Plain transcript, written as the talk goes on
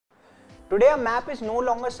Today, a map is no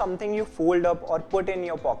longer something you fold up or put in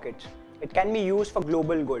your pockets. It can be used for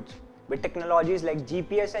global goods with technologies like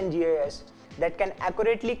GPS and GIS that can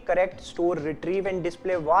accurately correct, store, retrieve and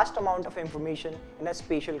display vast amount of information in a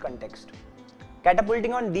spatial context.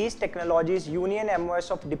 Catapulting on these technologies, Union MOS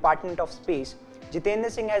of Department of Space, Jitendra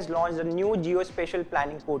Singh has launched a new geospatial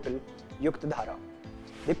planning portal, Yukt-dhara.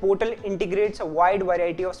 The portal integrates a wide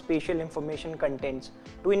variety of spatial information contents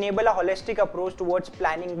to enable a holistic approach towards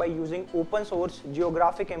planning by using open source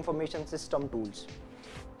Geographic Information System tools.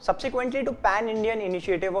 Subsequently to Pan-Indian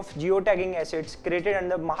initiative of geo-tagging assets created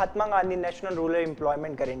under Mahatma Gandhi National Rural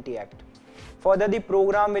Employment Guarantee Act. Further, the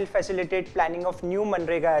program will facilitate planning of new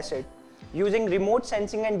MGNREGA asset using remote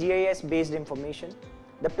sensing and GIS-based information.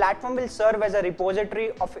 The platform will serve as a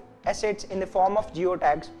repository of assets in the form of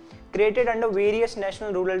geotags created under various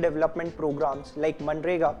national rural development programs like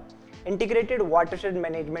MGNREGA, Integrated Watershed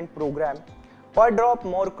Management Program, Per Drop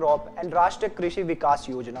More Crop and Rashtriya Krishi Vikas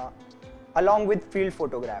Yojana, along with field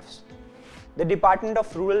photographs. The Department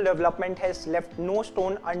of Rural Development has left no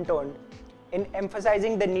stone unturned in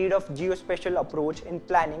emphasizing the need of geospatial approach in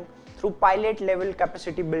planning through pilot-level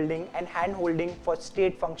capacity building and hand-holding for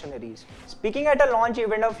state functionaries. Speaking at a launch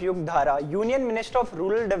event of Yuktdhara, Union Minister of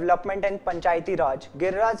Rural Development and Panchayati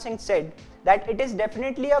Raj, Singh said that it is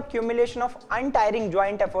definitely a accumulation of untiring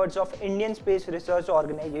joint efforts of Indian Space Research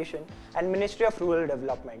Organization and Ministry of Rural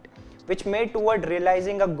Development, which made toward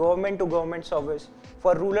realizing a government-to-government service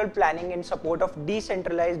for rural planning in support of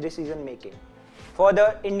decentralized decision-making.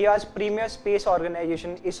 Further, India's premier space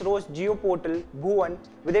organization ISRO's Geo portal, Bhuvan,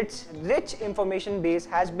 with its rich information base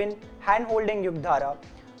has been hand-holding Yuktdhara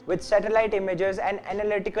with satellite images and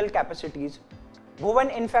analytical capacities.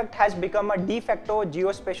 Bhuvan in fact has become a de facto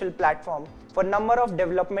geospatial platform for a number of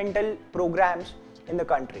developmental programs in the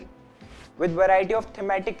country. With variety of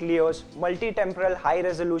thematic layers, multi-temporal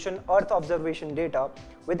high-resolution Earth observation data,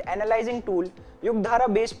 with analyzing tool,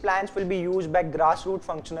 Yuktdhara-based plans will be used by grassroots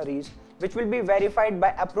functionaries, which will be verified by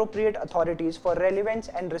appropriate authorities for relevance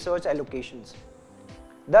and research allocations,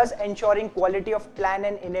 thus ensuring quality of plan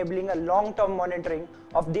and enabling a long-term monitoring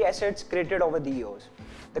of the assets created over the years.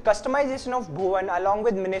 The customization of Bhuvan along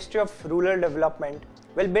with Ministry of Rural Development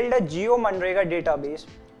will build a Geo-MGNREGA database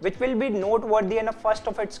which will be noteworthy and a first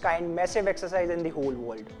of its kind massive exercise in the whole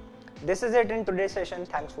world. This is it in today's session.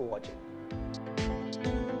 Thanks for watching.